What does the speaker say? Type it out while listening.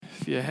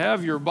you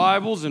have your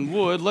Bibles and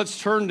would, let's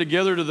turn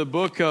together to the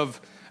book of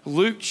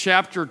Luke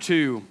chapter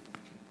 2.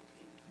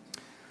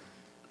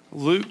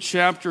 Luke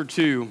chapter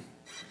 2.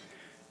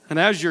 And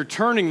as you're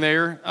turning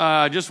there,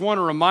 I just want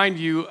to remind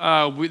you,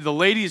 the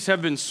ladies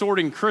have been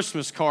sorting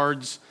Christmas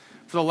cards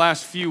for the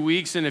last few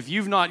weeks. And if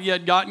you've not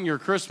yet gotten your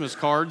Christmas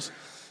cards,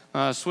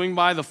 swing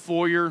by the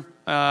foyer.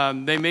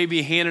 They may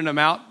be handing them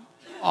out,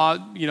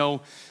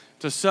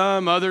 to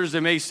some. Others,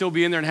 they may still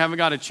be in there and haven't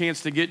got a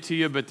chance to get to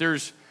you. But there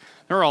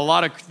are a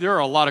lot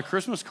of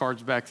Christmas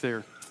cards back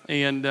there,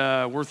 and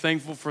we're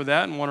thankful for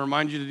that and want to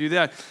remind you to do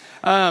that.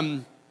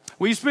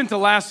 We spent the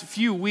last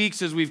few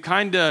weeks as we've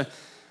kind of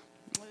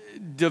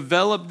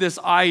developed this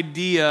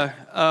idea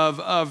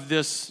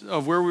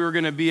of where we were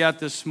going to be at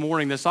this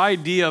morning. This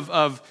idea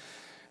of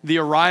the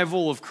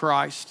arrival of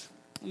Christ.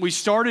 We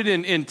started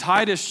in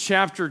Titus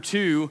chapter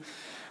 2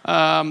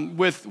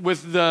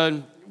 with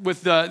the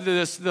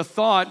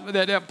thought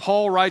that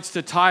Paul writes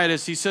to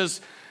Titus. He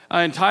says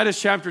in Titus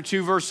chapter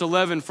 2 verse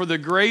 11, "For the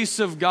grace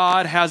of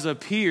God has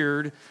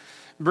appeared,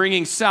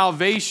 bringing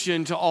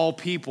salvation to all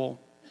people."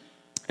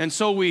 And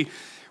so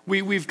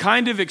we've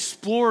kind of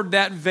explored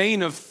that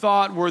vein of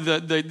thought where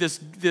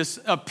this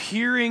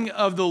appearing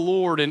of the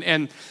Lord,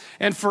 and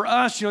for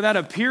us, that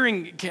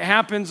appearing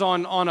happens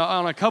on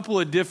a couple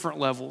of different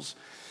levels.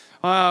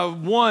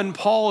 One,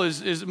 Paul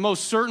is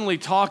most certainly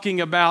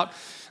talking about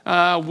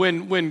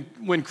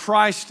when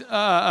Christ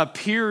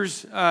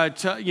appears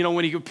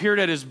when he appeared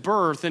at his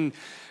birth. And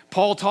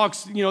Paul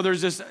talks,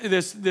 there's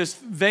this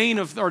vein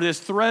of, or this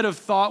thread of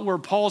thought where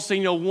Paul's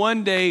saying,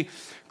 one day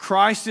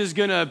Christ is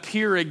going to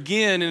appear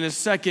again in his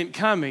second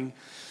coming.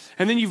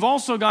 And then you've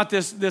also got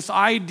this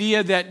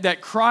idea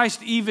that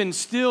Christ even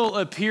still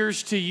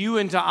appears to you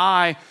and to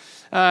I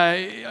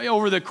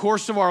over the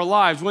course of our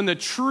lives, when the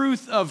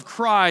truth of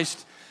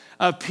Christ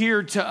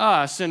appeared to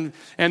us. And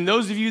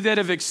those of you that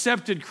have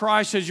accepted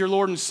Christ as your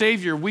Lord and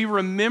Savior, we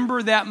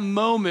remember that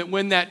moment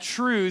when that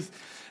truth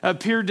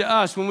appeared to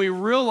us, when we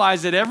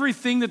realized that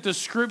everything that the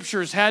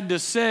Scriptures had to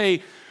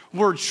say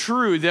were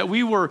true, that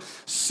we were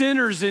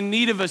sinners in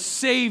need of a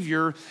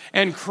Savior,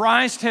 and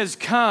Christ has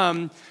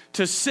come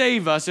to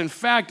save us. In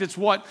fact, it's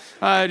what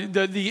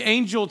the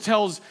angel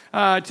tells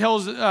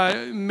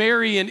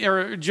Mary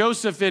or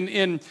Joseph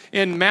in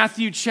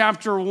Matthew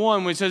chapter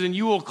 1, when it says, "And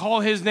you will call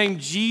his name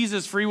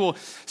Jesus, for he will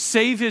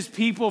save his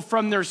people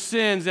from their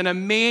sins," and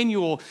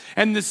Emmanuel,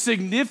 and the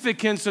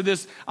significance of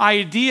this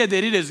idea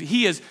that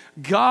he is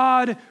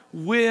God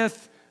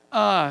with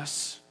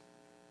us.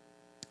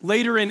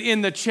 Later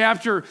in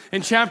chapter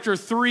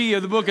 3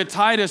 of the book of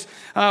Titus,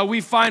 we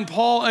find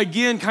Paul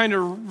again kind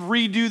of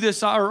redo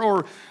this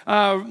or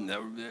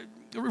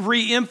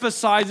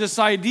re-emphasize this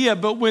idea.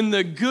 "But when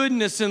the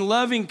goodness and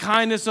loving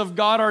kindness of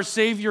God our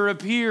Savior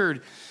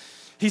appeared,"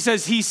 he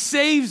says, he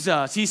saves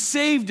us. He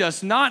saved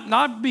us,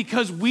 not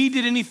because we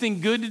did anything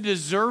good to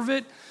deserve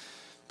it,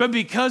 but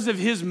because of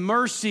his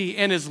mercy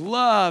and his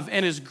love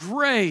and his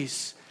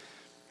grace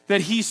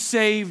that he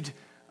saved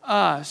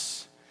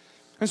us.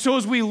 And so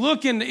as we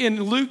look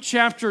in Luke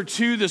chapter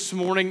 2 this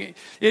morning,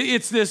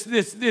 it's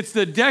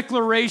the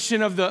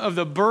declaration of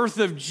the birth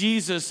of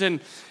Jesus. And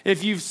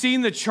if you've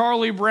seen the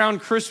Charlie Brown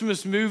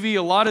Christmas movie,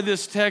 a lot of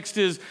this text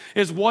is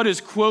what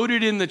is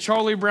quoted in the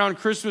Charlie Brown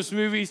Christmas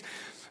movies.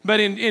 But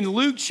in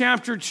Luke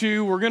chapter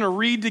 2, we're going to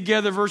read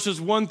together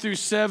verses 1 through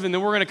 7.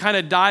 Then we're going to kind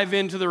of dive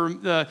into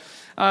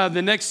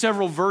the next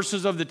several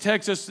verses of the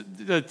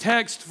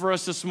text for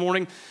us this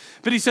morning.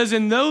 But he says,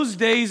 "In those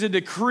days, a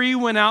decree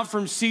went out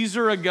from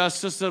Caesar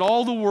Augustus that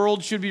all the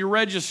world should be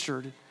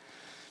registered.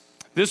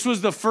 This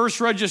was the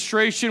first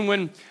registration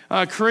when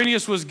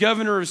Quirinius was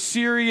governor of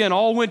Syria, and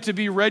all went to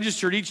be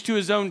registered, each to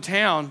his own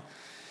town.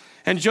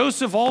 And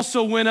Joseph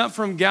also went up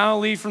from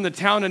Galilee, from the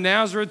town of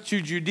Nazareth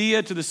to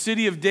Judea, to the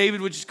city of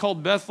David, which is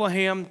called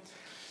Bethlehem,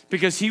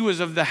 because he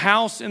was of the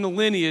house and the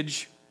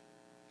lineage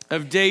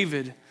of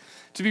David,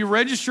 to be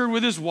registered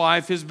with his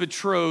wife, his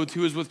betrothed,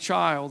 who was with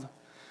child.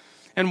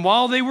 And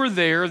while they were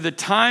there, the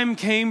time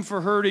came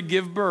for her to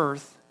give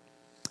birth.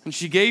 And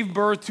she gave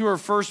birth to her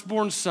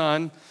firstborn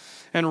son,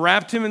 and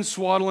wrapped him in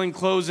swaddling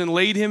clothes, and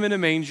laid him in a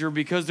manger,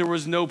 because there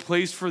was no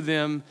place for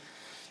them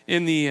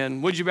in the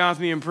inn." Would you bow with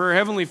me in prayer?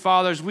 Heavenly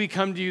Father, as we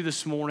come to you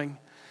this morning,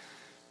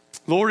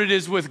 Lord, it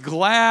is with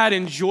glad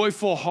and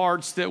joyful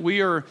hearts that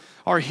we are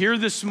here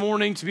this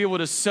morning to be able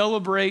to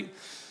celebrate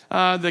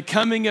the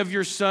coming of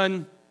your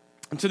Son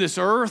to this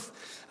earth.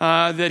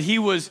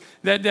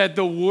 That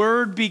the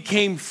Word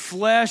became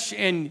flesh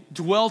and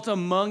dwelt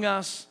among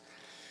us,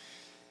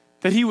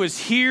 that he was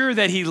here,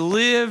 that he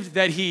lived,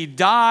 that he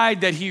died,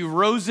 that he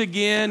rose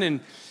again, and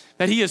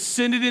that he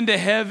ascended into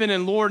heaven.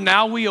 And Lord,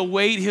 now we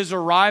await his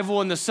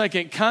arrival in the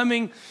second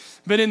coming.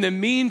 But in the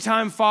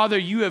meantime, Father,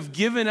 you have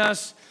given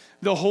us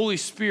the Holy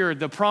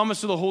Spirit, the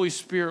promise of the Holy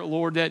Spirit,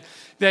 Lord,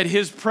 that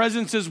his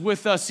presence is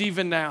with us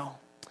even now.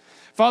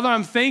 Father,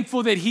 I'm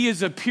thankful that he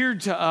has appeared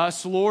to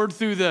us, Lord,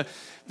 through the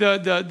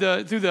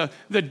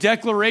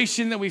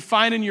declaration that we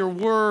find in your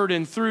word,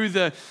 and through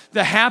the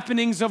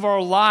happenings of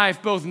our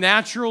life, both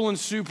natural and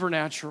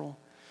supernatural.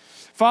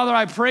 Father,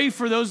 I pray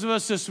for those of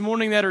us this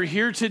morning that are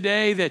here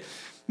today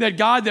that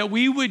God, that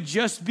we would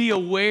just be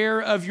aware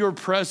of your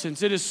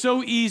presence. It is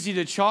so easy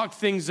to chalk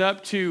things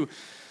up to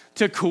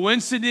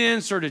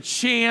coincidence or to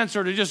chance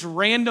or to just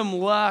random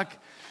luck.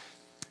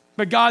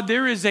 But God,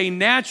 there is a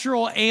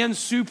natural and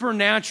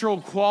supernatural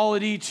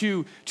quality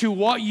to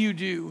what you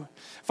do.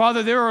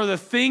 Father, there are the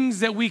things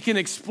that we can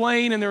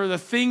explain and there are the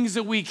things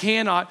that we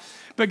cannot.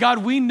 But God,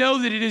 we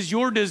know that it is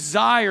your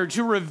desire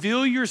to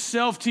reveal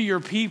yourself to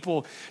your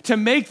people, to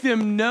make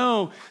them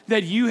know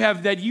that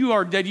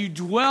you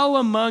dwell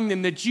among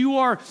them, that you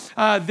are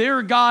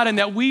their God and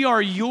that we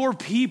are your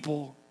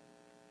people.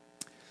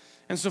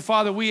 And so,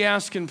 Father, we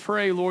ask and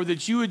pray, Lord,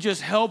 that you would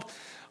just help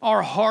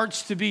our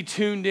hearts to be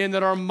tuned in,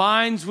 that our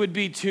minds would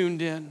be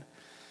tuned in,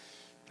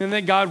 and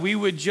that, God, we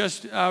would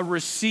just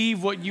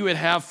receive what you would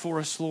have for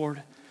us,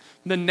 Lord.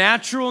 The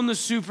natural and the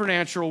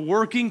supernatural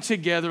working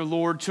together,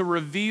 Lord, to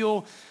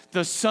reveal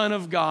the Son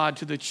of God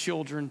to the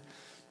children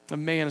of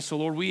man. So,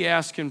 Lord, we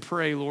ask and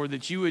pray, Lord,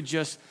 that you would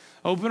just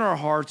open our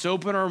hearts,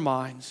 open our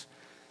minds.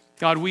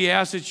 God, we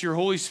ask that your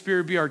Holy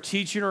Spirit be our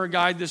teacher and our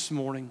guide this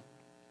morning.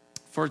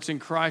 For it's in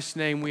Christ's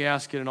name we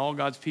ask it, and all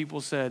God's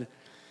people said,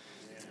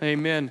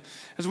 Amen.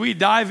 As we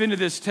dive into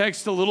this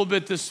text a little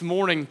bit this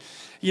morning,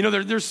 you know,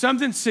 there's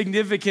something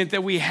significant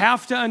that we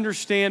have to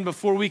understand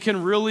before we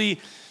can really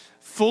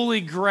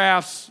fully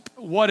grasp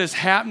what is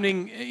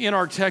happening in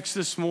our text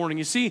this morning.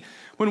 You see,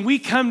 when we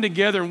come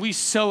together and we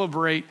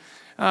celebrate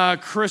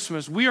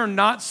Christmas, we are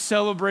not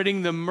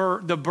celebrating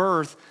the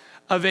birth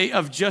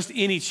of just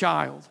any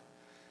child.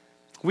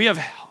 We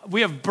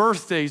have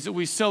birthdays that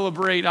we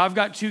celebrate. I've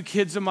got 2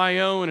 kids of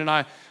my own, and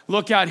I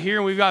look out here,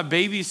 and we've got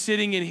babies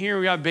sitting in here.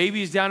 We got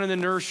babies down in the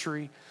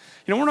nursery.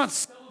 You know, we're not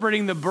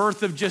celebrating the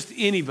birth of just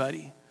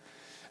anybody.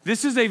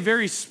 This is a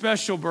very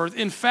special birth.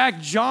 In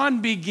fact,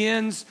 John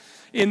begins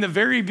in the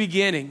very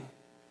beginning.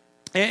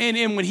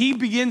 And when he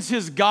begins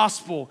his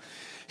gospel,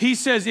 he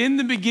says, in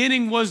the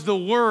beginning was the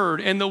Word,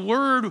 and the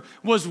Word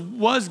was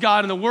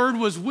God, and the Word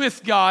was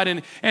with God.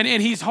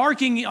 And he's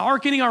hearkening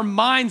our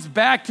minds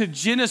back to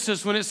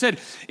Genesis when it said,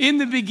 in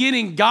the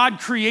beginning,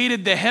 God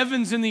created the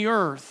heavens and the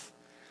earth.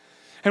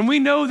 And we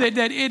know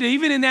that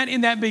even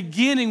in that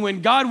beginning,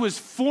 when God was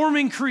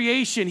forming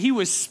creation, he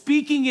was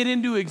speaking it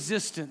into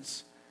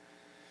existence.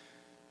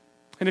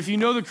 And if you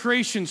know the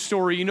creation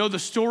story, you know the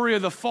story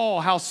of the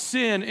fall, how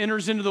sin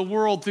enters into the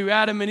world through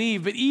Adam and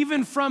Eve. But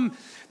even from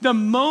the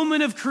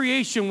moment of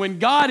creation, when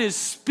God is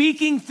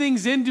speaking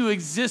things into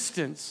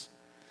existence,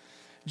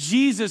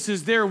 Jesus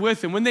is there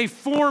with him. When they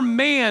form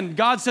man,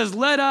 God says,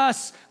 let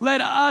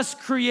us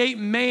create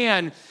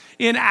man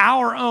in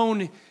our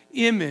own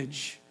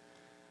image.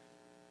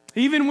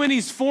 Even when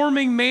he's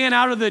forming man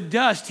out of the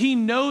dust, he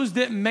knows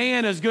that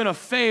man is going to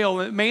fail,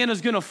 that man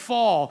is going to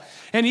fall.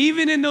 And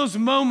even in those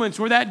moments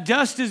where that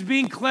dust is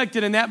being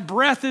collected and that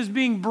breath is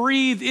being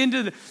breathed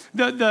into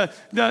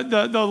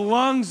the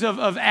lungs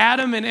of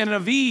Adam and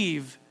of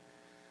Eve,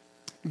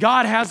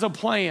 God has a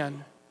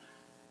plan.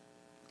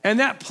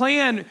 And that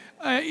plan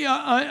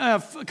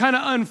kind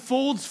of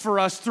unfolds for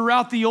us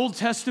throughout the Old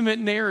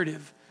Testament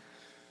narrative.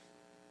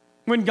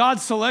 When God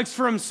selects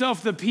for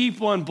himself the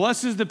people and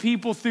blesses the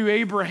people through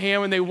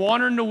Abraham, and they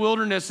wander in the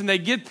wilderness and they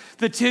get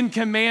the 10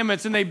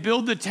 commandments and they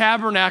build the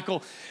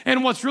tabernacle.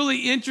 And what's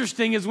really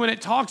interesting is when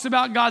it talks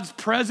about God's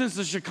presence,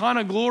 the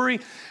Shekinah glory,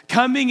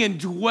 coming and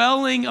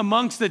dwelling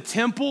amongst the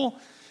temple,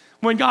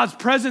 when God's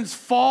presence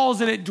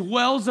falls and it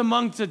dwells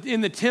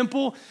in the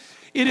temple,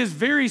 it is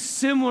very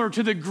similar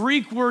to the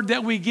Greek word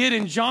that we get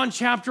in John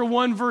chapter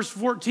 1, verse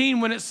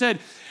 14, when it said,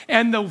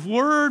 and the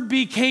Word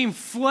became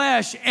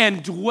flesh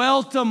and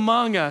dwelt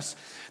among us.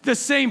 The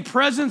same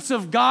presence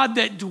of God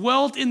that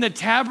dwelt in the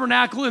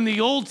tabernacle in the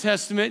Old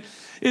Testament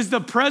is the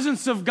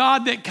presence of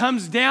God that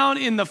comes down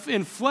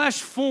in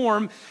flesh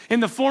form, in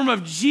the form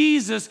of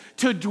Jesus,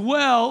 to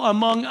dwell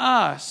among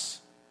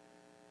us.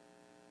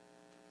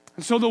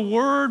 And so the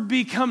Word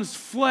becomes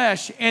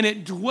flesh and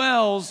it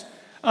dwells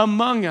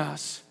among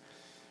us.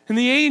 And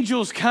the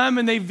angels come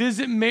and they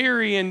visit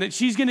Mary, and that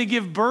she's going to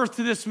give birth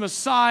to this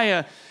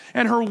Messiah.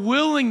 And her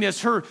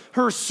willingness,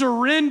 her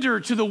surrender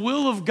to the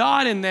will of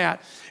God in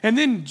that. And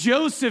then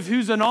Joseph,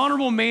 who's an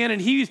honorable man, and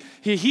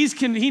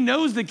he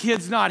knows the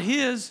kid's not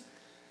his.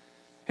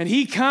 And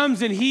he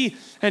comes and he's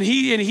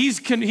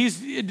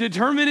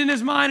determined in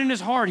his mind and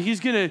his heart,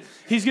 he's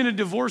gonna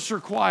divorce her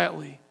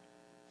quietly.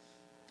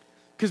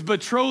 Because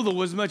betrothal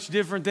was much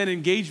different than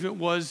engagement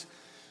was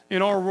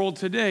in our world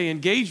today.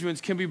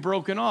 Engagements can be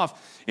broken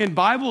off. In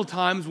Bible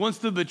times, once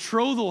the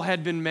betrothal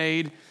had been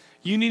made,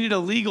 you needed a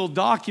legal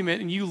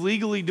document, and you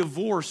legally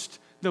divorced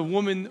the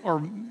woman or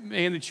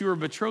man that you were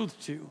betrothed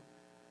to.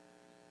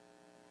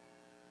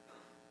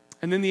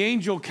 And then the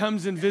angel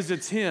comes and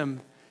visits him.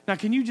 Now,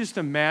 can you just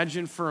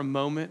imagine for a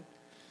moment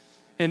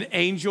an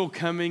angel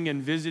coming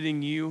and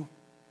visiting you?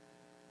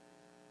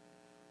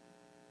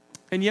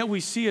 And yet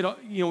we see it,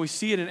 we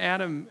see it in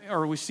Adam,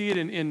 or we see it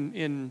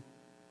in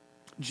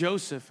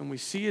Joseph, and we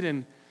see it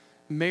in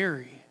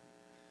Mary.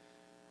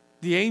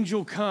 The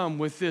angel come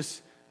with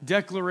this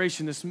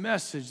declaration, this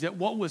message that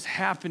what was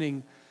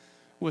happening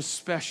was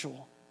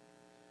special,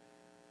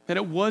 that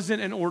it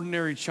wasn't an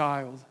ordinary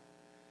child.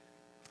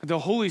 The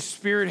Holy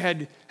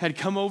Spirit had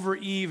come over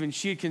Eve, and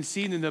she had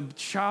conceived, and the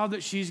child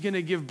that she's going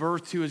to give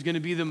birth to is going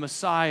to be the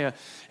Messiah.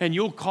 And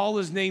you'll call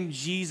his name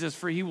Jesus,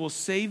 for he will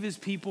save his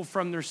people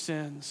from their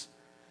sins.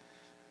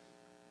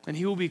 And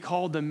he will be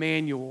called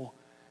Emmanuel,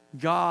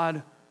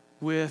 God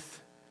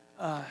with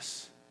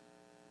us.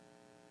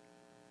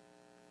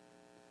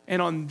 And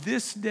on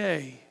this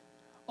day,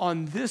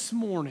 on this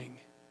morning,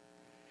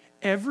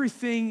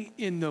 everything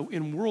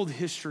in world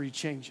history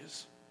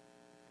changes.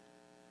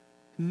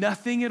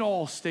 Nothing at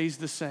all stays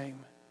the same.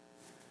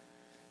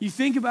 You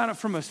think about it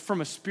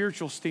from a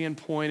spiritual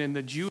standpoint and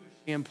the Jewish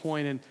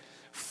standpoint, and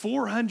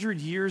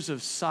 400 years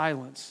of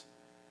silence.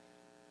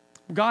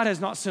 God has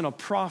not sent a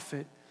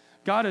prophet.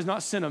 God has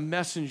not sent a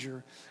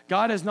messenger.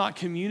 God has not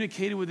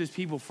communicated with his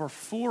people for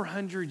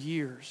 400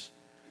 years.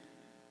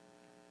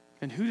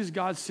 And who does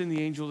God send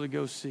the angel to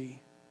go see?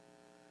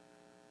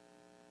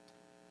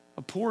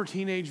 A poor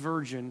teenage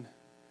virgin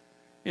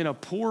in a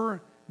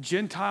poor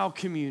Gentile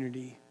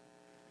community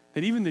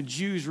that even the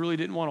Jews really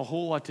didn't want a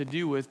whole lot to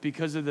do with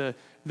because of the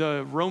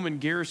Roman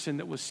garrison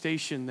that was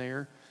stationed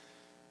there.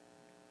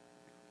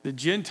 The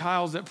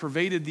Gentiles that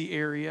pervaded the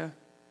area,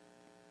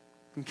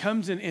 and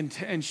comes in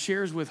and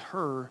shares with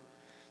her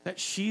that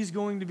she's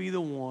going to be the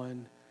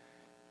one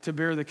to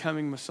bear the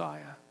coming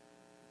Messiah.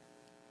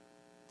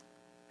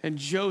 And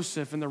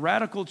Joseph and the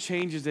radical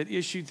changes that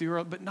issued through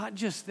her, but not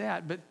just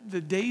that, but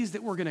the days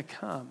that were going to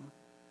come.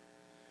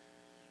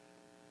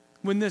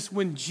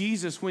 When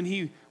Jesus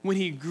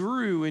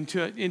grew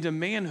into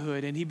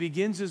manhood and he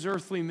begins his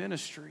earthly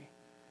ministry.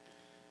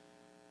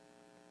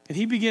 And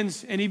he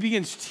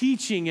begins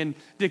teaching and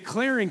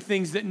declaring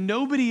things that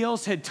nobody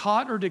else had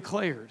taught or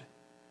declared.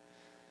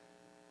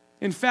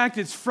 In fact,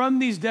 it's from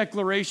these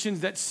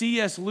declarations that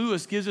C.S.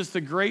 Lewis gives us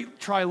the great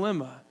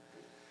trilemma.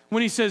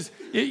 When he says,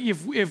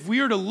 if we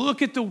are to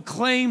look at the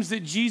claims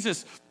that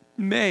Jesus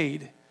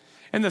made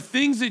and the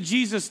things that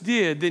Jesus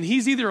did, then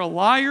he's either a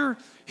liar,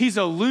 he's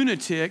a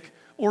lunatic,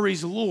 or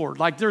he's Lord.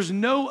 Like there's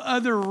no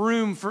other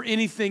room for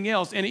anything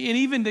else. And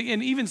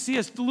even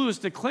C.S. Lewis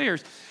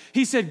declares,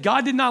 he said,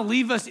 God did not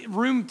leave us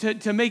room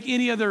to make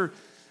any other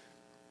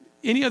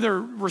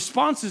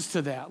responses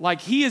to that. Like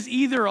he is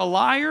either a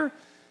liar,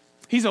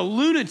 he's a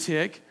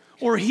lunatic,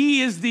 or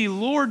he is the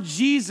Lord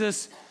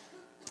Jesus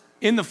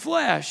in the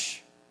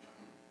flesh.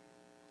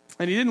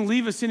 And he didn't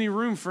leave us any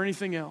room for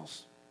anything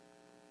else.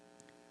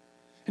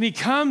 And he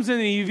comes and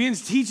he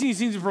begins teaching these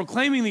things and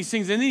proclaiming these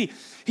things. And then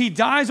he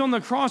dies on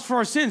the cross for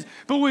our sins.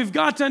 But we've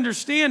got to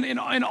understand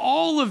in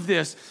all of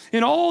this,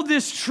 in all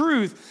this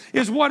truth,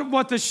 is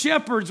what the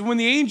shepherds, when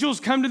the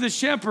angels come to the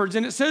shepherds,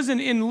 and it says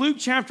in Luke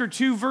chapter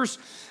 2, verse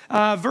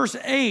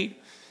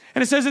 8,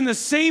 and it says, in the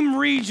same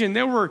region,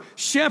 there were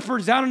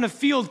shepherds out in the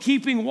field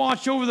keeping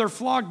watch over their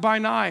flock by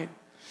night.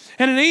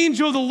 And an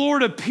angel of the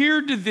Lord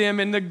appeared to them,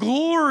 and the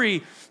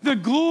glory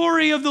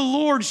of the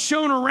Lord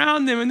shone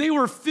around them, and they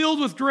were filled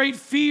with great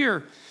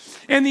fear.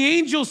 And the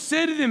angel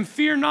said to them,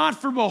 fear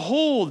not, for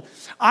behold,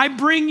 I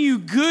bring you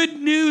good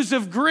news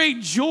of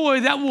great joy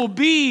that will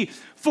be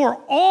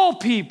for all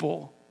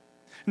people.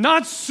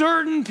 Not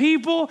certain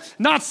people,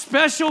 not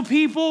special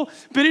people,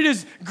 but it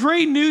is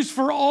great news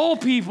for all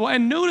people.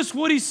 And notice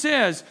what he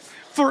says,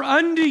 for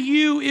unto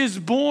you is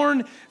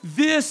born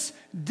this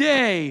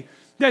day.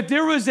 That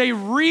there was a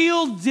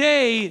real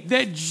day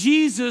that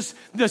Jesus,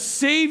 the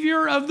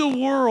Savior of the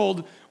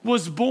world,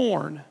 was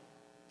born.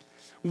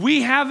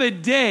 We have a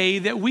day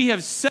that we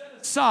have set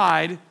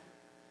aside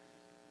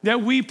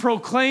that we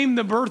proclaim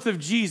the birth of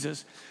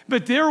Jesus.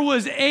 But there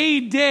was a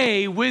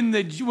day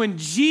when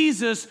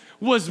Jesus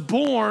was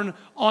born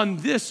on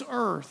this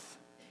earth.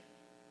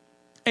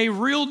 A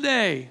real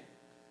day.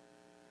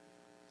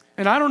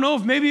 And I don't know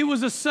if maybe it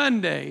was a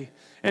Sunday.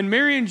 And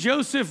Mary and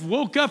Joseph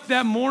woke up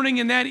that morning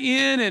in that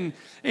inn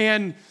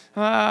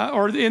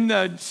or in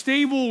the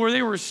stable where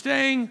they were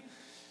staying.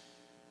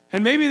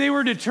 And maybe they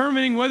were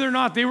determining whether or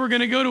not they were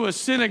going to go to a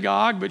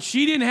synagogue, but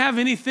she didn't have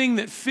anything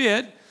that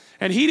fit,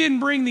 and he didn't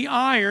bring the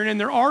iron, and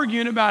they're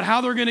arguing about how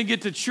they're going to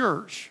get to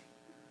church.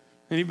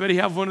 Anybody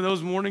have one of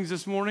those mornings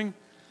this morning?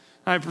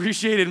 I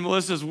appreciated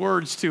Melissa's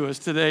words to us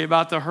today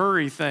about the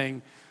hurry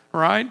thing,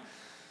 right?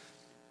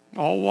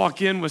 All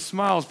walk in with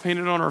smiles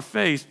painted on our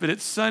face, but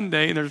it's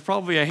Sunday, and there's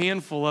probably a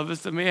handful of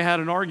us that may have had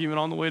an argument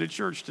on the way to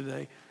church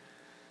today.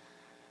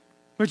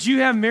 But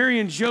you have Mary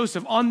and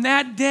Joseph on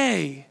that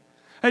day,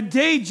 a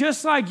day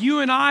just like you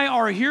and I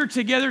are here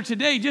together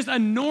today, just a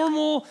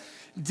normal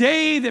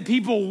day that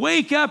people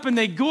wake up and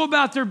they go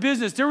about their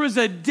business. There was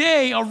a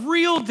day, a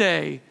real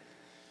day,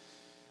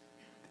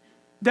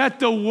 that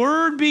the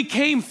Word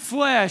became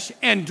flesh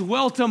and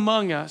dwelt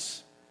among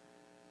us.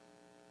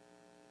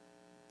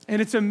 And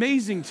it's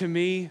amazing to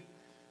me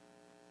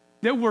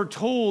that we're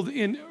told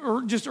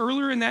just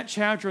earlier in that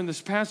chapter, in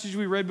this passage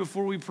we read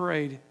before we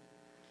prayed,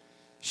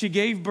 she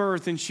gave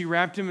birth and she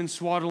wrapped him in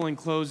swaddling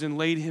clothes and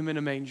laid him in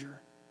a manger.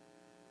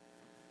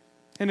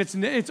 And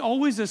it's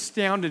always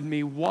astounded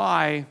me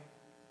why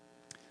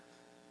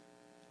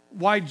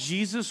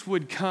Jesus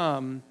would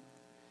come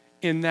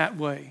in that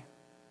way.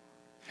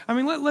 I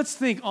mean, let's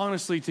think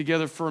honestly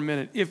together for a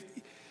minute.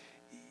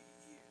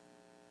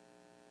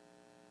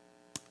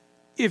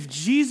 If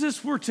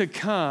Jesus were to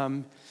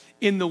come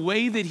in the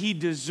way that he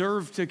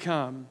deserved to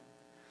come,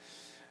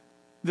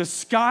 the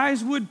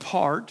skies would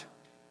part,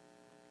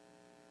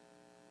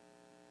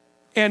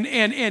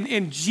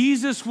 and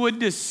Jesus would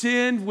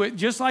descend with,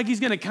 just like he's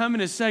going to come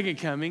in his second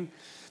coming.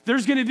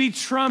 There's going to be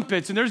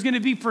trumpets, and there's going to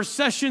be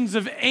processions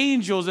of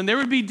angels, and there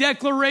would be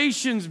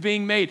declarations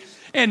being made,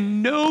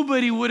 and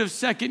nobody would have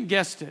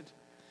second-guessed it.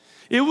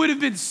 It would have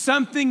been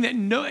something that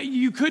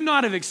you could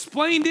not have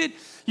explained it.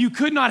 You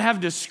could not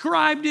have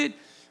described it.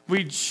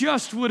 We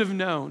just would have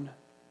known.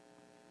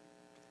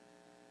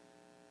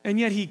 And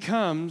yet he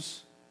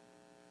comes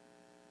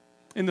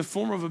in the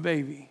form of a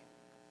baby.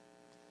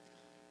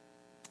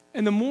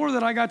 And the more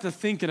that I got to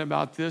thinking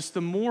about this,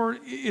 the more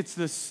it's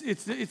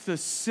the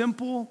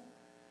simple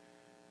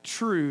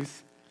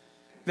truth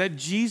that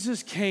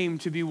Jesus came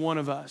to be one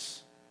of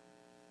us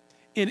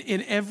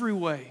in every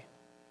way.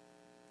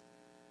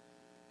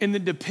 In the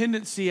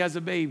dependency as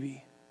a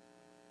baby,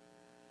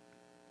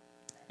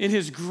 in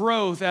his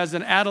growth as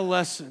an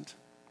adolescent,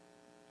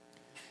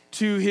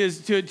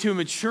 to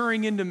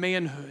maturing into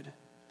manhood,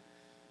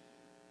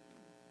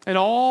 and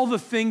all the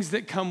things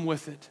that come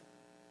with it.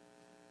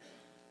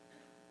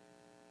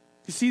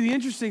 You see, the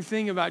interesting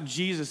thing about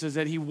Jesus is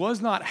that he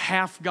was not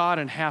half God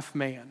and half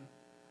man.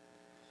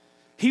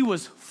 He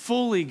was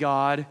fully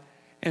God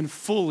and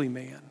fully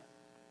man.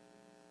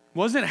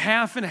 Wasn't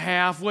half and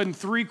half, wasn't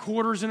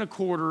 3/4 and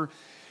 1/4.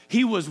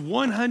 He was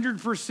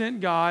 100%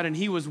 God and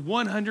he was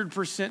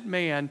 100%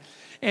 man.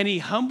 And he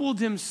humbled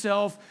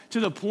himself to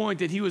the point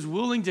that he was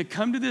willing to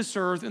come to this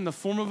earth in the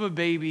form of a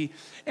baby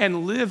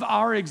and live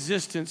our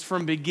existence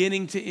from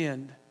beginning to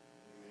end.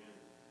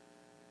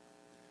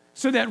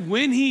 So that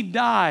when he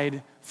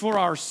died for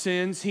our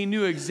sins, he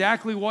knew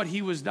exactly what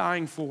he was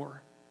dying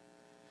for.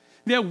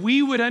 That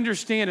we would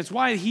understand. It's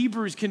why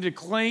Hebrews can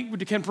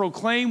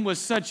proclaim with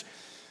such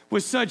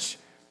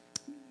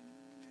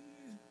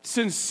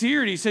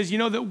sincerity. He says,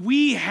 that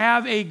we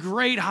have a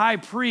great high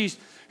priest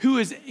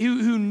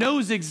who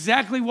knows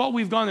exactly what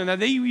we've gone through. Now,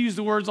 they use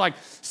the words like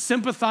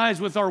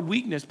sympathize with our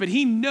weakness, but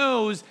he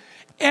knows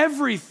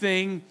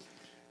everything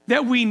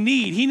that we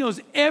need. He knows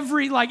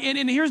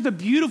and here's the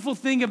beautiful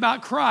thing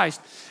about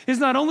Christ, is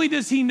not only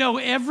does he know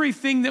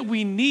everything that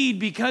we need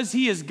because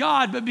he is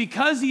God, but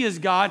because he is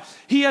God,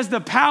 he has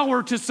the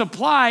power to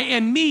supply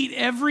and meet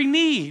every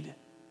need.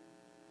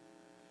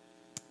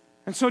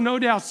 And so no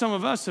doubt some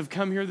of us have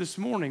come here this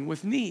morning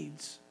with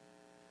needs.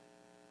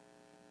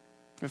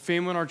 A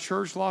family in our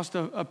church lost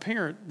a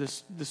parent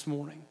this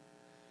morning.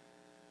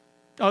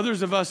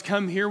 Others of us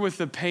come here with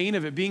the pain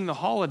of it being the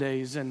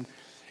holidays and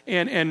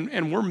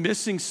we're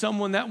missing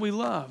someone that we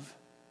love.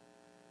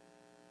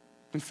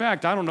 In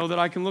fact, I don't know that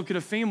I can look at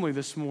a family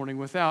this morning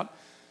without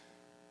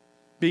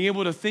being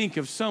able to think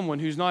of someone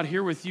who's not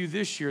here with you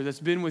this year that's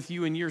been with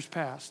you in years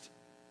past.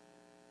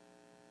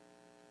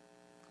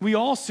 We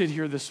all sit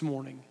here this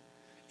morning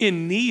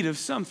in need of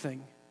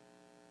something.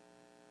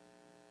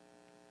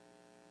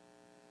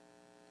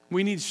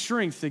 We need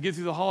strength to get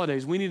through the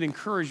holidays. We need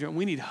encouragement.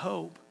 We need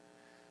hope.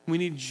 We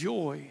need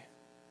joy.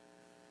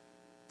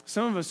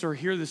 Some of us are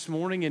here this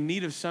morning in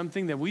need of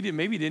something that we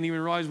maybe didn't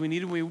even realize we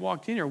needed when we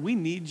walked in here. We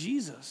need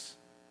Jesus.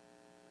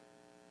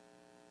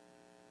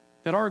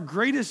 That our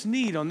greatest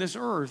need on this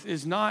earth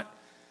is not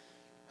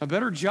a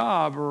better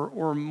job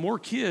or more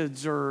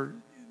kids or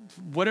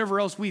whatever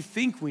else we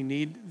think we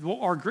need.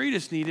 What our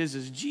greatest need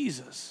is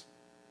Jesus.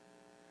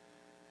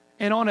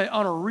 And on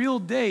a real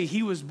day,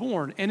 he was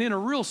born. And in a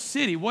real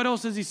city, what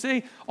else does he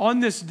say? On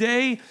this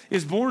day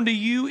is born to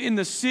you in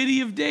the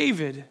city of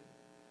David.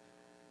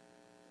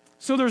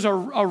 So there's a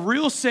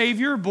real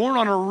Savior born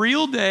on a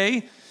real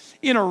day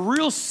in a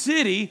real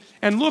city.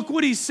 And look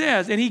what he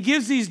says. And he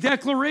gives these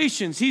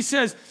declarations. He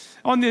says,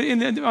 on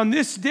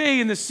this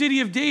day in the city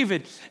of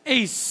David,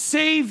 a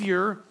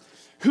Savior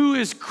who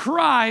is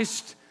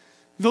Christ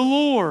the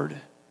Lord.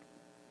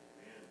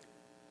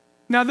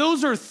 Now,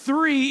 those are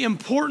three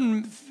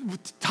important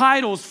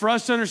titles for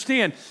us to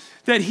understand,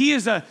 that he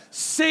is a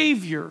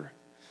Savior.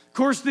 Of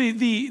course,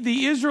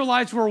 the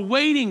Israelites were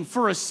waiting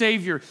for a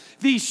Savior.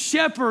 These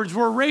shepherds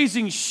were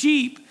raising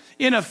sheep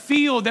in a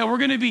field that were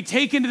going to be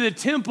taken to the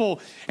temple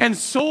and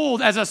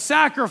sold as a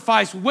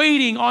sacrifice,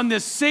 waiting on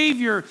this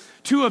Savior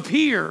to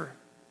appear.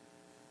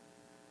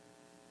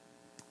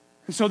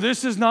 And so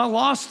this is not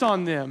lost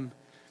on them,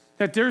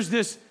 that there's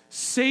this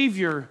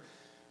Savior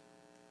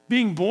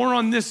being born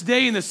on this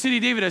day in the city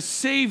of David, a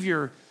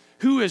Savior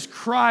who is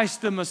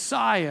Christ the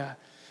Messiah,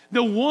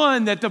 the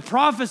one that the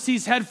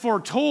prophecies had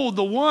foretold,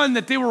 the one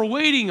that they were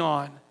waiting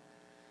on.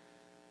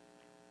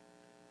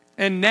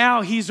 And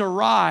now he's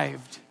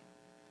arrived,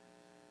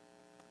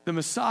 the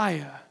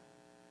Messiah,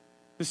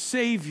 the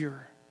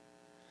Savior,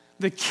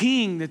 the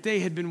King that they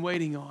had been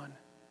waiting on,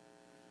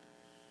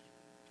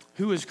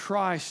 who is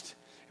Christ.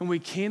 And we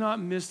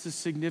cannot miss the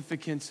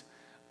significance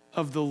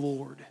of the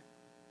Lord.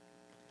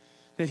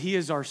 That he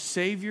is our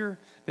Savior,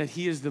 that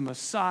he is the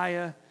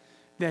Messiah,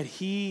 that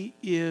he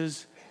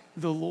is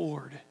the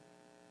Lord.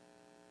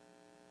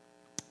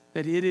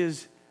 That it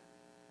is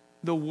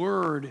the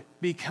Word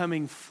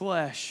becoming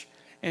flesh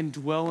and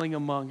dwelling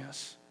among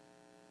us.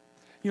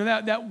 You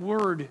know, that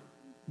word,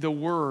 the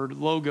word,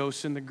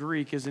 logos in the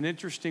Greek, is an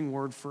interesting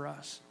word for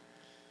us.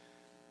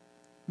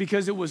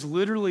 Because it was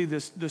literally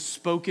the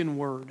spoken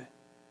word.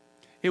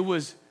 It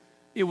was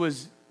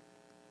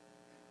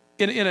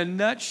in a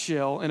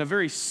nutshell, in a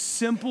very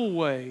simple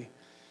way,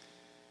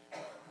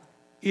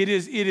 it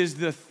is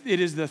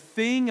the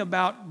thing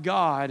about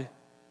God.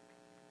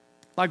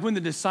 Like when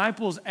the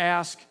disciples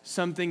ask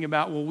something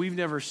about, well, we've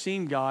never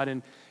seen God,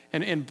 and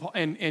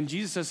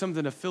Jesus says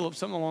something to Philip,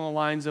 something along the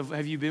lines of,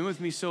 have you been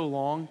with me so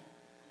long?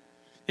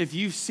 If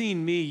you've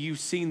seen me, you've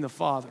seen the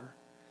Father.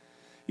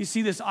 You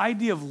see, this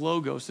idea of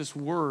logos, this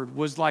word,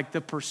 was like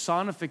the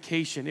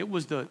personification. It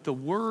was the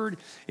word,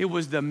 it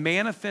was the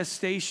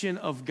manifestation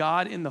of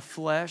God in the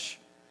flesh.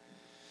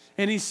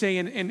 And he's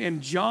saying,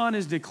 and John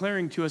is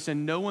declaring to us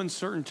in no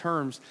uncertain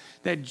terms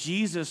that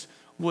Jesus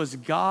was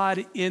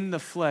God in the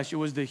flesh. It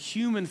was the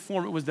human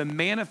form. It was the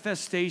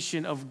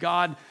manifestation of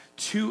God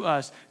to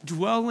us,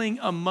 dwelling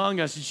among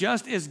us,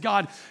 just as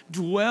God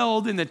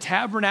dwelled in the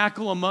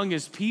tabernacle among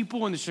his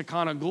people in the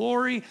Shekinah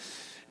glory.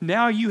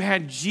 Now you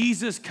had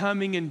Jesus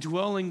coming and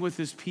dwelling with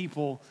his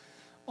people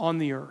on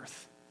the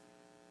earth,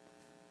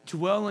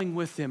 dwelling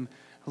with them,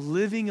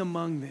 living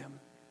among them.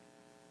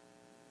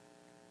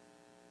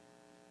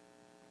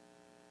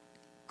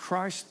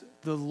 Christ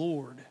the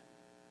Lord,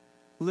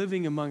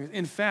 living among us.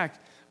 In fact,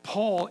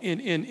 Paul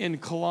in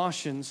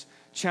Colossians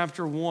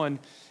chapter 1,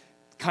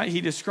 he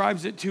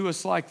describes it to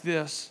us like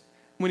this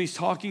when he's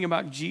talking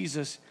about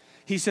Jesus.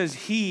 He says,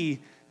 he,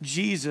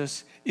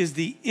 Jesus, is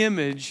the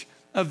image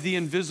of the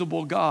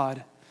invisible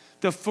God,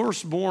 the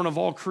firstborn of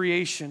all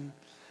creation.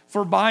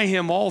 For by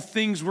him all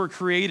things were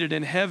created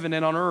in heaven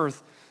and on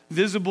earth,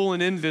 visible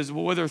and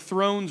invisible, whether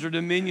thrones or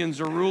dominions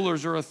or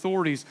rulers or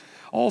authorities.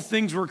 All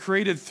things were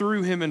created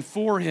through him and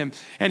for him.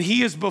 And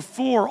he is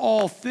before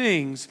all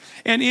things,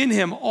 and in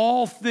him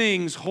all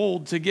things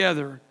hold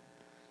together.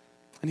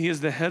 And he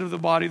is the head of the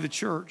body of the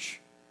church.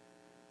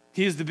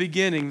 He is the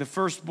beginning, the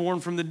firstborn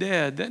from the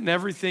dead, that in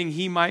everything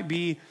he might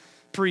be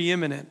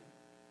preeminent.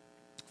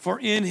 For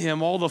in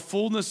him all the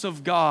fullness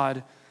of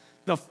God,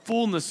 not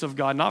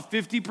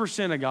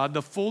 50% of God,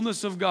 the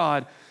fullness of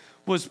God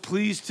was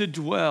pleased to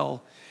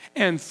dwell,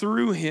 and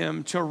through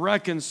him to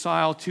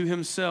reconcile to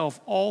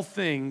himself all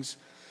things,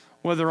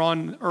 whether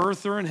on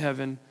earth or in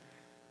heaven,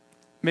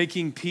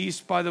 making peace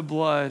by the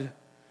blood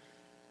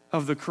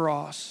of the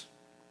cross.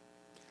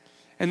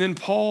 And then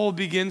Paul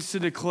begins to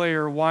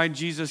declare why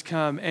Jesus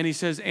come, and he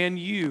says, and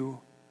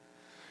you,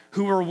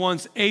 who were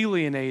once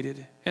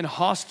alienated and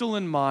hostile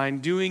in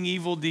mind, doing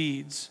evil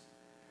deeds,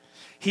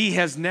 he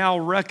has now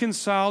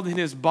reconciled in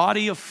his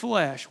body of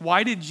flesh.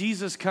 Why did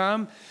Jesus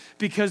come?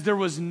 Because there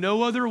was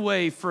no other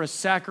way for a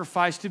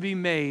sacrifice to be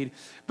made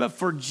but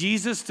for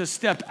Jesus to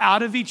step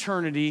out of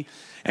eternity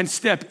and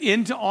step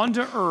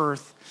onto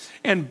earth,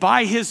 and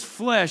by his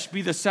flesh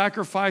be the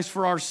sacrifice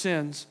for our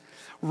sins.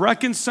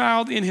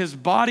 Reconciled in his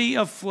body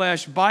of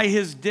flesh by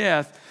his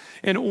death,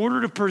 in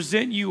order to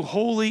present you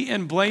holy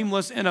and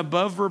blameless and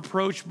above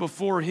reproach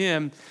before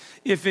him,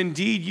 if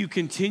indeed you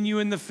continue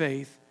in the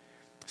faith,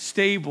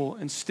 stable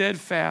and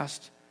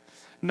steadfast,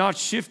 not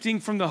shifting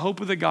from the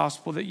hope of the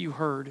gospel that you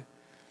heard,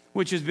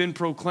 which has been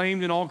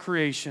proclaimed in all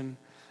creation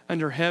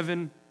under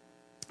heaven,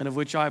 and of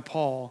which I,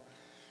 Paul,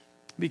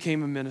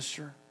 became a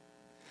minister.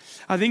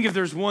 I think if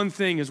there's one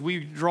thing, as we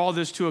draw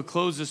this to a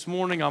close this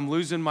morning, I'm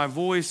losing my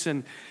voice,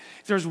 and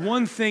if there's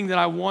one thing that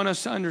I want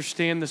us to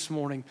understand this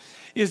morning,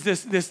 is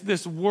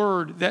this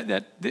word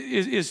that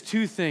is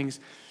two things.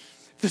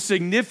 The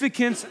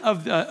significance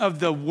of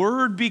the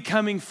word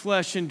becoming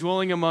flesh and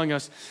dwelling among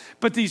us,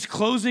 but these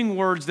closing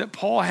words that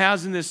Paul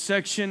has in this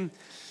section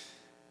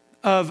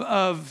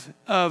of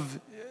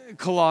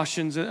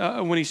Colossians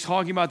when he's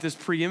talking about this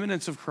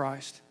preeminence of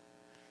Christ.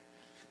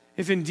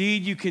 If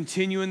indeed you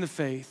continue in the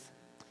faith,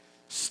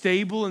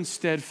 stable and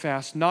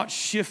steadfast, not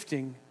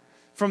shifting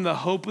from the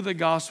hope of the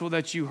gospel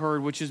that you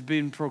heard, which has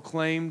been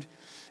proclaimed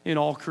in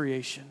all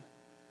creation.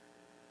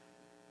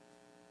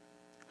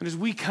 And as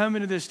we come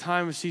into this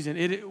time of season,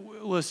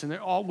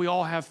 we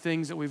all have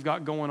things that we've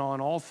got going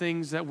on, all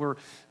things that we're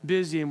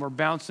busy and we're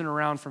bouncing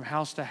around from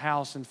house to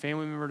house and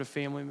family member to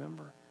family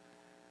member.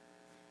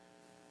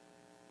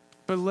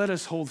 But let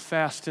us hold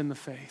fast in the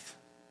faith.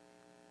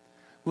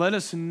 Let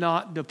us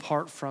not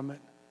depart from it.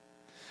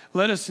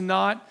 Let us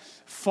not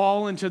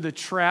fall into the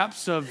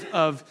traps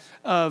of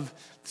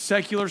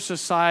secular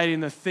society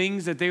and the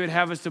things that they would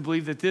have us to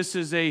believe that this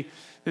is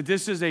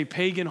a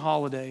pagan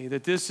holiday,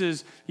 that this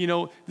is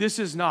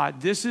not.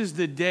 This is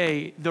the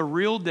day, the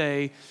real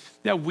day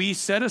that we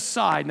set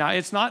aside. Now,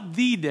 it's not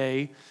the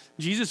day.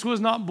 Jesus was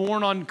not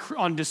born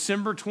on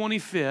December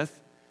 25th,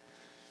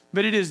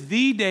 but it is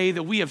the day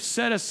that we have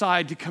set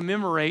aside to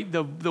commemorate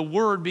the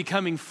Word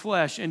becoming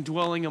flesh and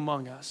dwelling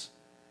among us.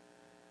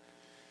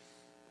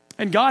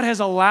 And God has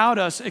allowed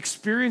us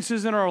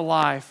experiences in our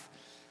life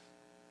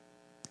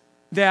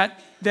that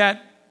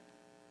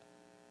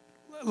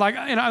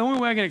and the only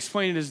way I can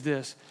explain it is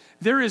this.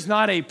 There is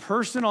not a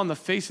person on the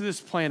face of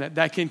this planet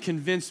that can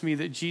convince me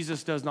that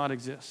Jesus does not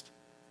exist.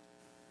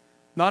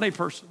 Not a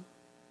person.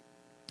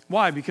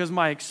 Why? Because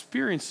my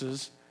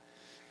experiences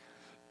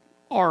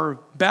are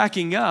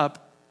backing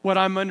up what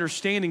I'm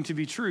understanding to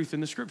be truth in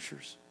the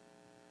scriptures.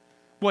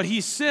 What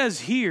he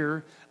says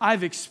here,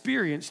 I've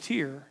experienced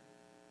here.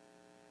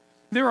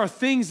 There are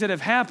things that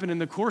have happened in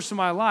the course of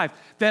my life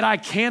that I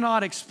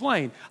cannot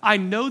explain. I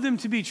know them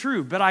to be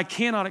true, but I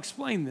cannot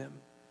explain them.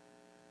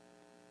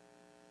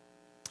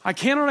 I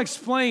cannot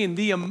explain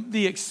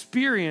the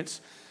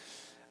experience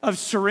of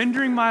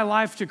surrendering my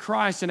life to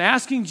Christ and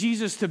asking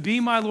Jesus to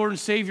be my Lord and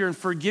Savior and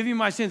forgiving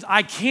my sins.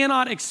 I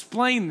cannot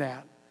explain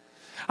that.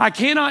 I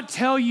cannot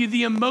tell you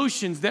the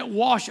emotions that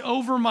wash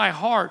over my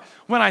heart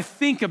when I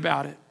think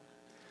about it.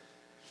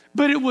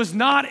 But it was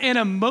not an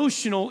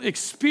emotional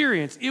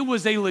experience. It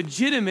was a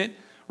legitimate,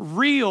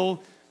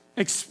 real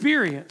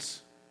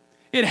experience.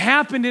 It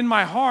happened in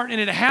my heart and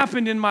it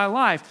happened in my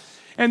life.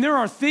 And there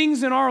are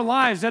things in our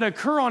lives that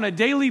occur on a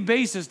daily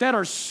basis that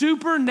are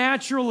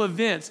supernatural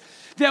events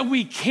that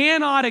we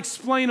cannot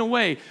explain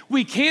away.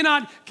 We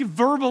cannot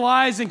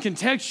verbalize and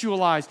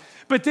contextualize,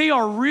 but they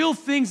are real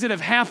things that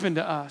have happened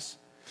to us.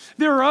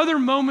 There are other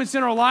moments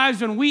in our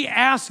lives when we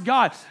ask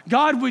God,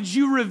 God, would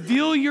you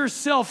reveal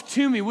yourself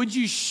to me? Would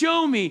you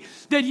show me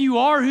that you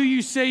are who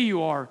you say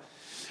you are?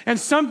 And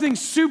something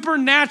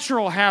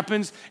supernatural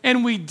happens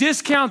and we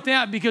discount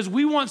that because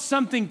we want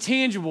something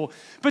tangible.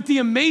 But the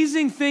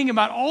amazing thing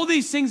about all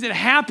these things that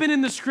happen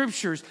in the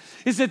scriptures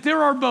is that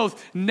there are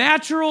both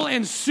natural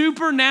and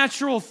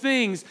supernatural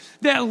things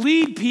that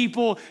lead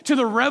people to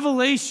the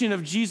revelation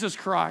of Jesus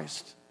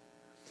Christ.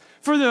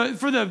 For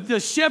the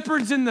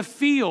shepherds in the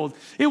field,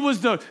 it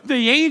was the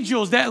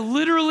angels that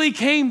literally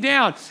came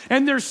down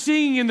and they're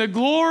singing and the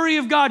glory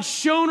of God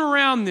shone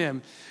around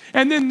them.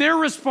 And then their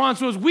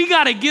response was, we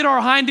got to get our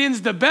hind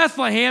ends to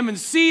Bethlehem and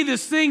see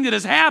this thing that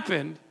has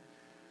happened.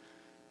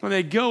 When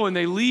they go and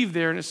they leave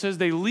there, and it says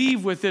they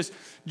leave with this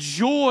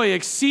joy,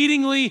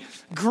 exceedingly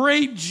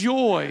great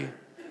joy.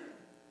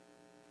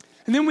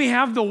 And then we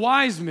have the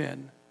wise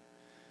men,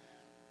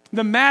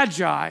 the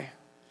magi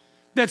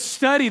that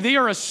study. They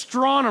are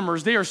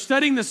astronomers. They are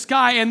studying the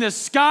sky, and the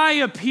sky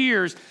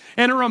appears,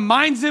 and it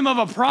reminds them of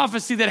a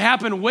prophecy that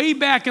happened way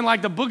back in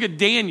like the book of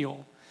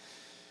Daniel.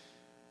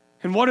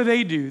 And what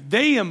do?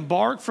 They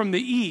embark from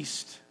the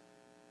east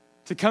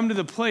to come to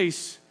the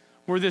place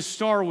where this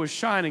star was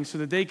shining so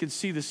that they could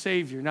see the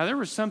Savior. Now, there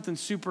was something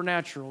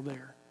supernatural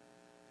there.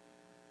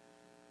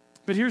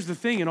 But here's the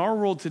thing, in our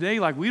world today,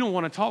 like we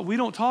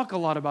don't talk a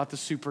lot about the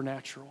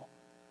supernatural.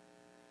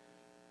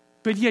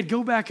 But yet,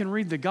 go back and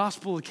read the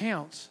gospel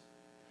accounts.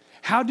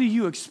 How do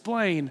you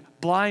explain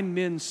blind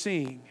men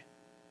seeing?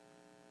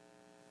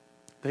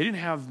 They didn't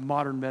have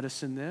modern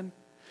medicine then.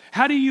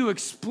 How do you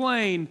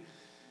explain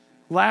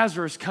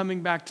Lazarus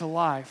coming back to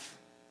life?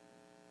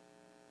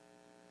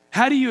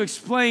 How do you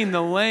explain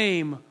the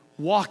lame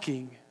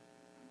walking?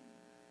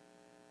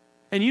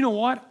 And you know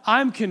what?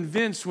 I'm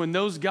convinced when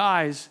those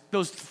guys,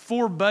 those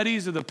four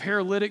buddies of the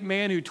paralytic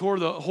man who tore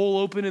the hole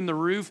open in the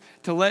roof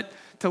to let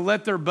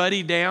their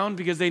buddy down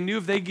because they knew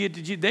if they get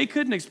to Jesus, they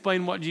couldn't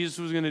explain what Jesus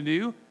was going to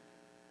do.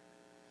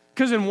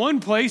 Because in one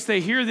place they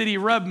hear that he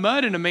rubbed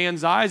mud in a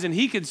man's eyes and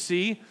he could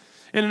see.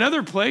 In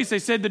another place, they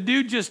said the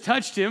dude just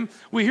touched him.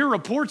 We hear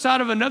reports out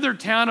of another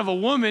town of a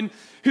woman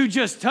who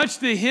just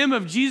touched the hem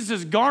of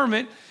Jesus'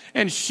 garment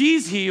and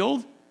she's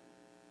healed.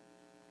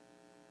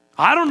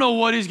 I don't know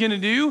what he's going to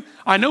do.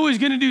 I know he's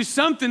going to do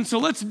something, so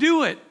let's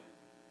do it.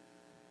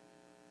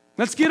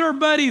 Let's get our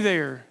buddy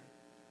there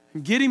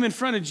and get him in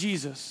front of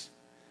Jesus.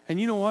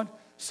 And you know what?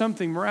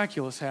 Something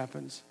miraculous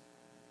happens.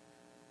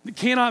 It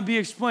cannot be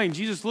explained.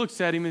 Jesus looks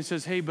at him and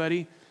says, hey,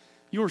 buddy,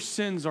 your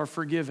sins are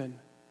forgiven.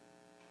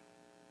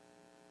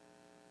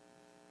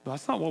 But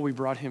that's not what we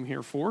brought him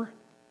here for.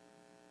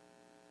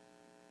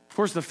 Of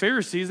course, the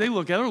Pharisees, they're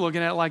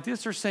looking at it like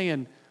this. They're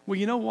saying, well,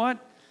 you know what?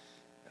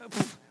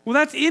 Well,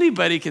 that's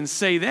anybody can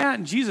say that.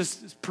 And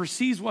Jesus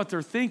perceives what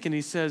they're thinking.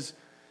 He says,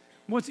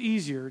 what's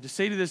easier, to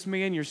say to this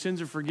man, your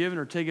sins are forgiven,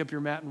 or take up your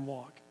mat and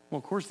walk? Well,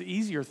 of course, the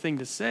easier thing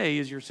to say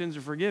is your sins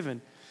are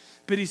forgiven.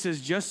 But he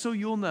says, just so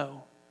you'll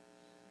know,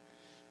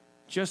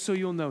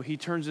 he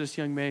turns to this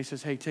young man, he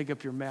says, hey, take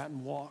up your mat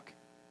and walk.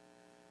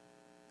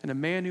 And a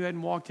man who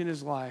hadn't walked in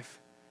his life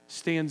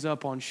stands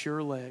up on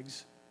sure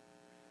legs,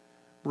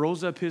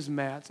 rolls up his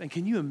mats, and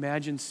can you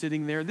imagine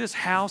sitting there? This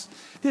house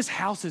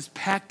is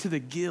packed to the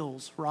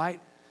gills, right?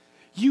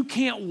 You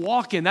can't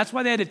walk in. That's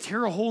why they had to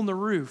tear a hole in the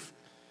roof.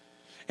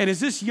 And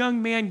as this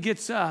young man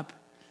gets up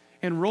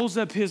and rolls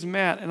up his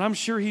mat, and I'm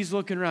sure he's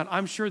looking around,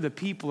 I'm sure the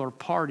people are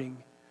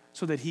parting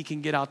so that he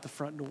can get out the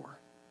front door.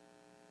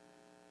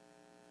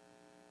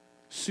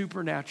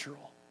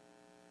 Supernatural.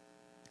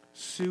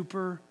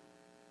 Supernatural.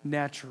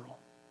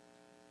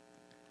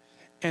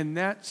 And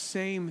that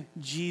same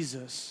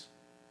Jesus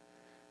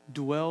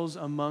dwells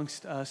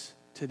amongst us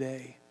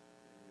today.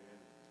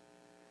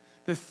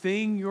 The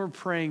thing you're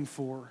praying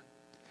for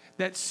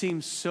that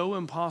seems so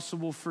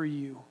impossible for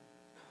you,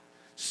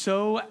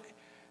 so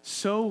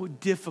so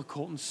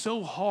difficult and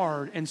so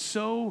hard and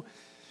so,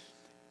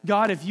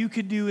 God, if you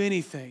could do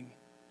anything,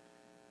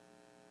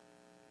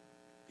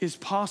 is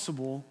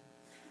possible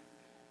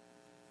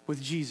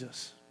with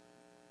Jesus.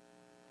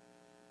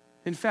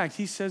 In fact,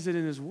 he says it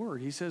in his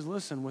word. He says,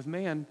 listen, with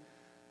man,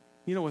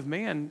 with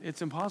man,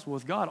 it's impossible.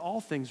 With God,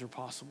 all things are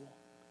possible.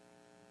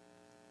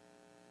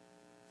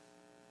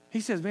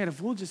 He says, man,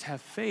 if we'll just have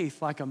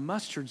faith like a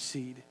mustard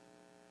seed,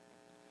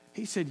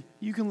 he said,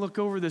 you can look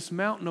over this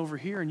mountain over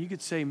here and you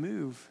could say,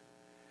 move.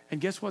 And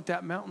guess what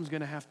that mountain's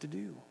going to have to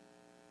do?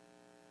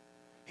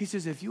 He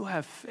says, if you'll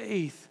have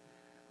faith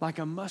like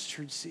a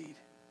mustard seed.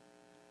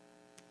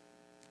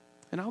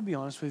 And I'll be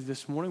honest with you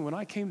this morning, when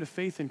I came to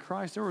faith in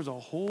Christ, there was a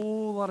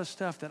whole lot of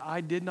stuff that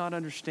I did not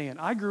understand.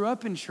 I grew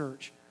up in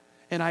church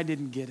and I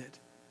didn't get it.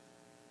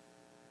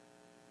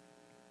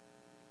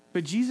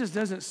 But Jesus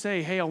doesn't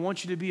say, hey, I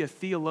want you to be a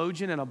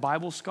theologian and a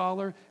Bible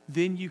scholar,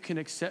 then you can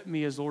accept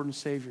me as Lord and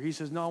Savior. He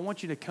says, no, I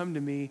want you to come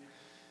to me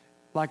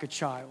like a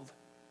child.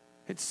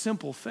 It's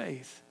simple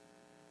faith.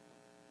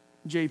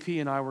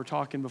 JP and I were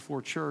talking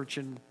before church,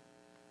 and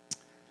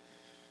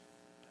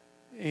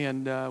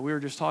we were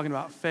just talking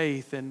about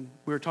faith, and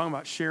we were talking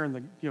about sharing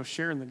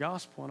the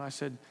gospel. And I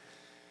said,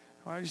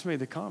 I just made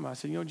the comment. I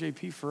said,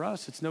 JP, for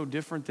us, it's no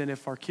different than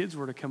if our kids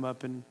were to come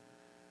up and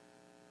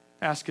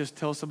ask us,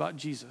 tell us about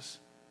Jesus.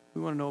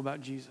 We want to know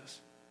about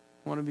Jesus.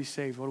 We want to be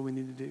saved. What do we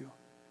need to do?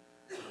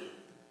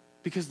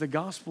 Because the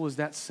gospel is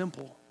that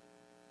simple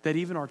that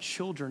even our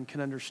children can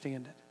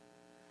understand it.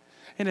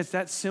 And it's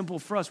that simple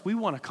for us. We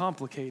want to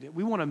complicate it.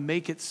 We want to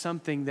make it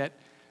something that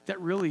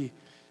really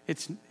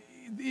it's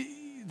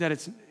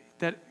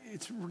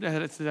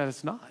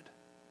not.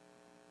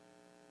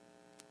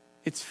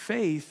 It's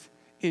faith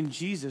in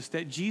Jesus,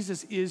 that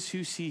Jesus is who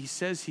he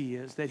says he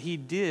is, that he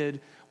did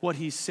what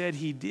he said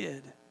he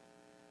did.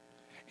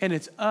 And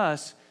it's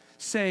us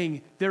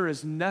saying, there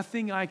is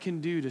nothing I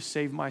can do to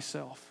save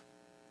myself.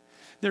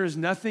 There is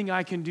nothing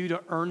I can do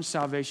to earn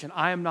salvation.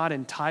 I am not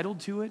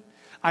entitled to it.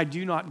 I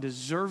do not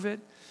deserve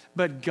it.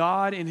 But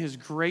God, in his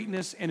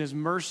greatness and his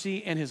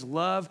mercy and his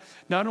love,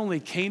 not only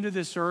came to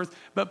this earth,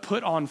 but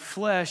put on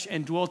flesh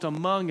and dwelt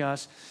among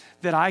us,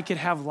 that I could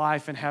have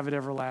life and have it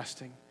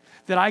everlasting,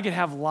 that I could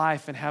have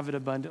life and have it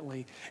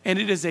abundantly. And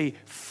it is a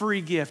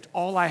free gift.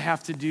 All I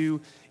have to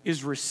do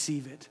is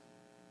receive it.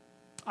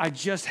 I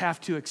just have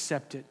to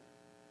accept it.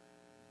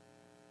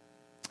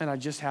 And I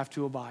just have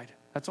to abide.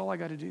 That's all I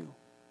got to do.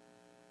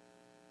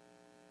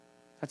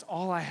 That's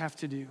all I have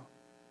to do.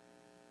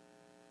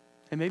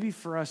 And maybe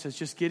for us, it's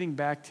just getting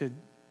back to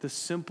the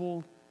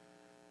simple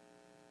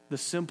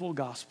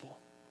gospel.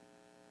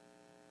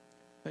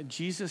 That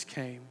Jesus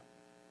came,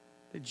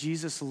 that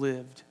Jesus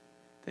lived,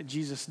 that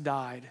Jesus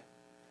died,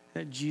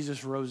 that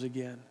Jesus rose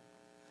again,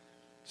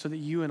 so that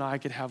you and I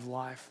could have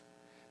life.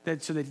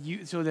 So that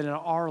in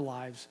our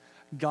lives,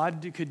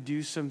 God could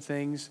do some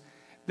things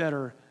that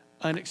are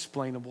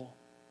unexplainable.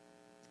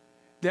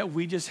 That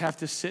we just have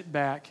to sit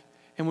back,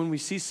 and when we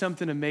see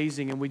something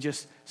amazing and we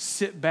just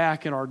sit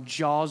back and our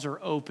jaws are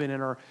open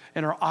and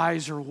our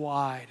eyes are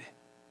wide.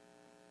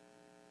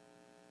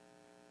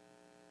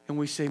 And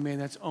we say, man,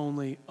 that's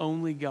only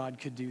God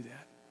could do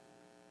that.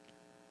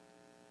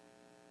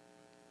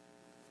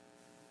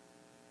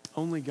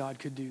 Only God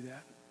could do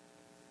that.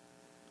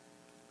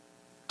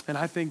 And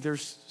I think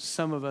there's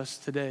some of us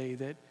today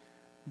that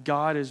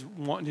God is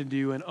wanting to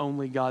do an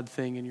only God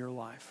thing in your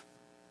life.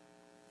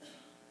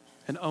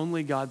 An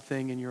only God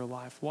thing in your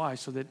life. Why?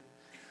 So that,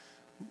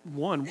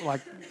 one,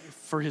 like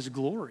for his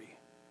glory.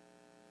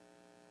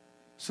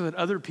 So that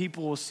other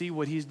people will see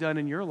what he's done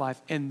in your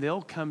life and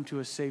they'll come to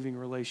a saving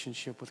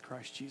relationship with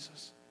Christ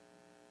Jesus.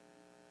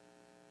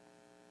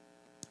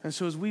 And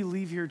so as we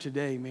leave here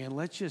today, man,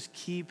 let's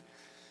keep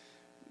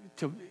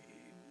the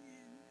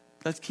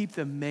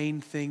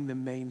main thing the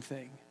main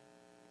thing.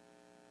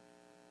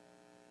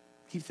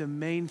 Keep the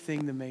main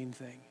thing the main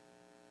thing.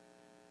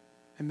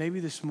 And maybe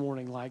this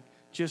morning, like,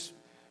 just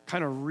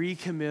kind of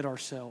recommit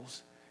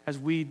ourselves as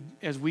we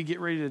get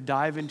ready to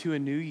dive into a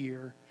new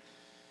year,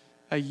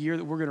 a year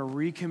that we're going to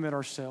recommit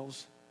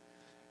ourselves,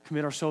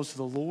 commit ourselves to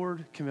the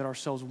Lord, commit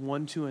ourselves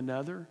one to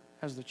another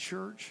as the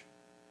church,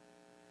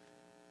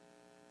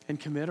 and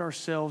commit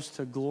ourselves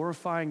to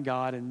glorifying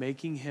God and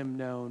making him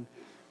known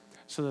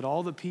so that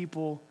all the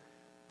people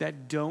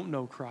that don't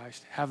know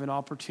Christ have an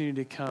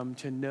opportunity to come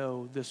to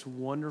know this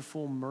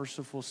wonderful,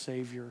 merciful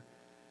Savior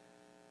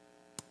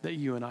that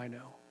you and I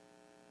know.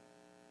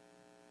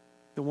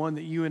 The one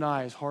that you and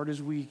I, as hard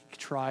as we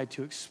try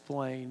to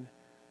explain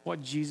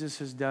what Jesus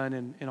has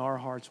done in our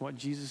hearts, what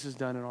Jesus has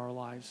done in our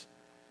lives,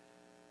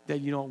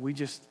 that, we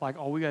just, like,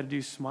 all we got to do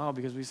is smile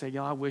because we say,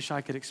 I wish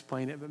I could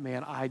explain it, but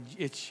man, I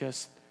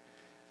just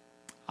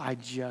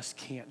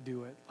can't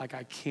do it. Like,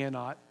 I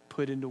cannot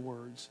put into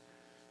words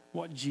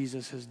what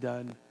Jesus has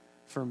done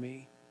for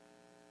me,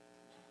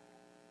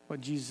 what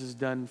Jesus has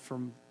done for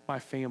my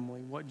family,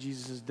 what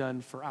Jesus has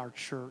done for our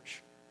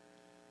church.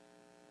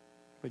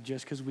 But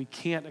just because we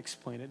can't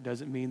explain it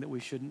doesn't mean that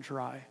we shouldn't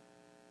try.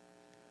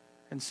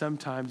 And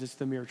sometimes it's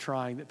the mere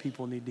trying that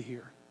people need to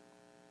hear.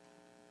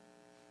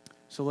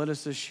 So let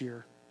us this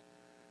year,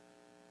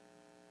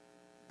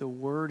 the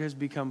Word has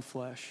become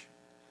flesh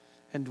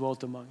and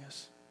dwelt among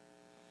us.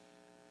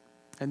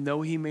 And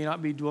though he may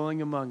not be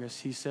dwelling among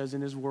us, he says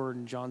in his word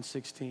in John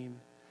 16,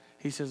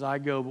 he says, I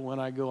go, but when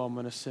I go, I'm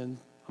going to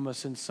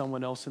send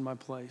someone else in my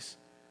place.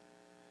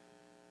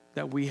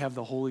 That we have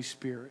the Holy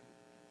Spirit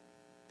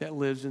that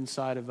lives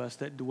inside of us,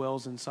 that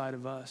dwells inside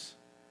of us.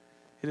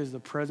 It is the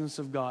presence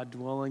of God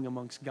dwelling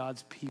amongst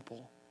God's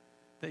people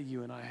that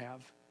you and I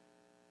have.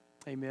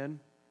 Amen.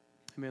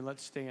 Amen.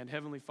 Let's stand.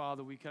 Heavenly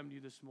Father, we come to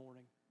you this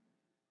morning.